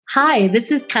Hi,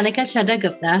 this is Kanika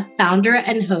Chadda-Gupta, founder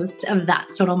and host of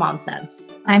That's Total Mom Sense.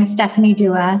 I'm Stephanie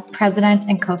Dua, president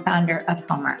and co-founder of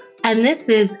Homer. And this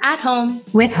is At Home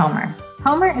with Homer.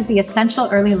 Homer is the essential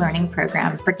early learning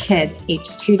program for kids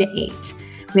aged 2 to 8.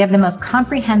 We have the most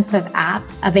comprehensive app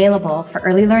available for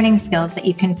early learning skills that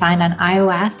you can find on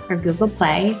iOS or Google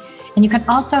Play. And you can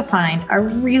also find our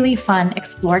really fun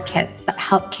Explore kits that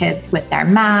help kids with their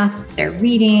math, their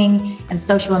reading, and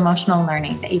social emotional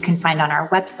learning that you can find on our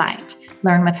website,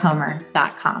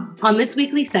 learnwithhomer.com. On this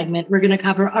weekly segment, we're going to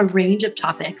cover a range of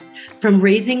topics from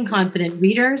raising confident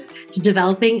readers to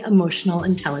developing emotional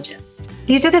intelligence.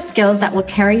 These are the skills that will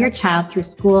carry your child through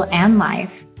school and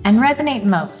life and resonate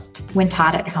most when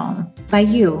taught at home by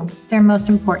you, their most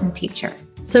important teacher.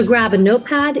 So grab a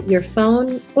notepad, your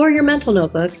phone, or your mental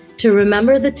notebook to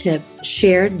remember the tips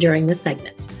shared during the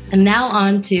segment. And now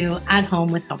on to At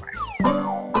Home with Homer.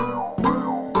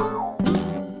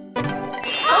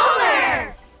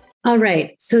 Homer! All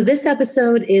right, so this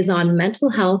episode is on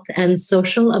mental health and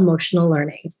social emotional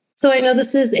learning. So I know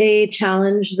this is a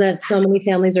challenge that so many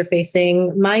families are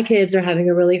facing. My kids are having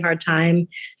a really hard time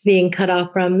being cut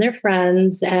off from their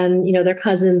friends and, their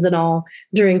cousins and all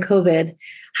during COVID.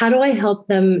 How do I help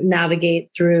them navigate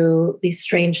through these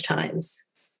strange times?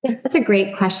 That's a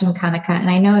great question, Kanika. And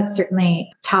I know it's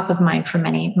certainly top of mind for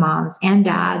many moms and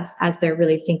dads as they're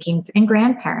really thinking, and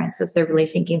grandparents as they're really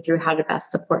thinking through how to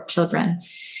best support children.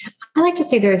 I like to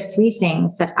say there are 3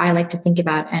 things that I like to think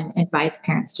about and advise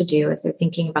parents to do as they're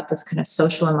thinking about this kind of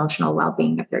social emotional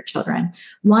well-being of their children.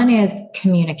 1 is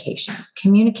communication.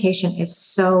 Communication is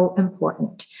so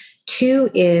important.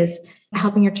 2 is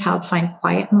helping your child find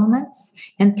quiet moments.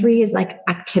 And 3 is like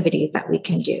activities that we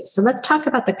can do. So let's talk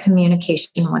about the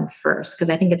communication one first, because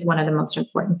I think it's one of the most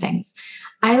important things.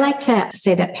 I like to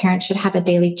say that parents should have a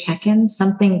daily check-in,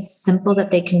 something simple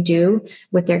that they can do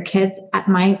with their kids.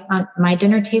 On my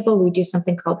dinner table, we do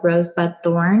something called Rosebud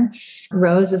Thorn.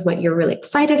 Rose is what you're really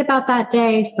excited about that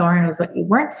day. Thorn is what you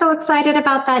weren't so excited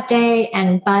about that day.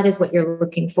 And Bud is what you're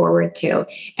looking forward to.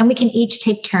 And we can each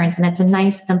take turns. And it's a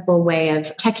nice, simple way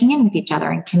of checking in with each other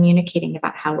and communicating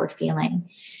about how we're feeling.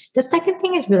 The second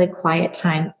thing is really quiet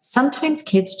time. Sometimes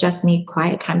kids just need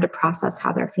quiet time to process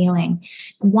how they're feeling.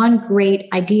 One great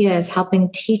idea is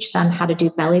helping teach them how to do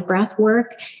belly breath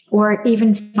work, or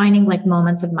even finding like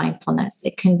moments of mindfulness.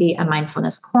 It can be a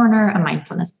mindfulness corner, a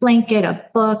mindfulness blanket, a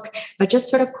book, but just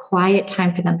sort of quiet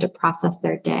time for them to process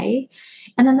their day.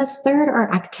 And then the third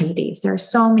are activities. There are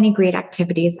so many great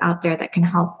activities out there that can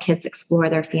help kids explore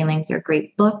their feelings. There are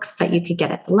great books that you could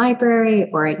get at the library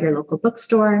or at your local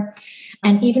bookstore.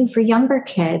 And even for younger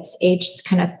kids, aged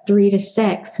kind of 3 to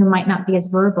 6, who might not be as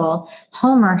verbal,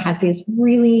 Homer has these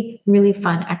really, really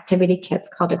fun activity kits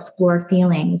called Explore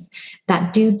Feelings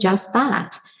that do just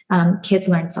that. Kids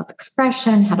learn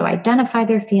self-expression, how to identify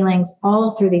their feelings,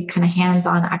 all through these kind of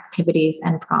hands-on activities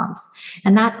and prompts.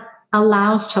 And that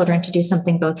allows children to do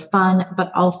something both fun,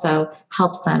 but also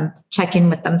helps them check in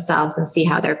with themselves and see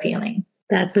how they're feeling.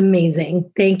 That's amazing.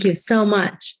 Thank you so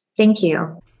much. Thank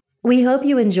you. We hope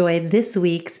you enjoyed this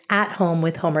week's At Home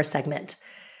with Homer segment.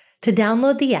 To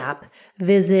download the app,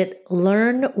 visit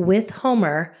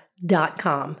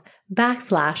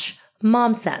learnwithhomer.com/momsense,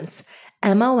 MOMSENSE,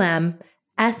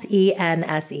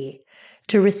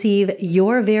 to receive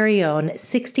your very own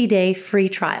 60-day free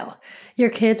trial. Your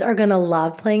kids are going to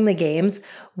love playing the games,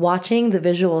 watching the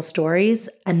visual stories,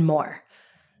 and more.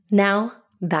 Now,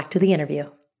 back to the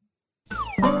interview.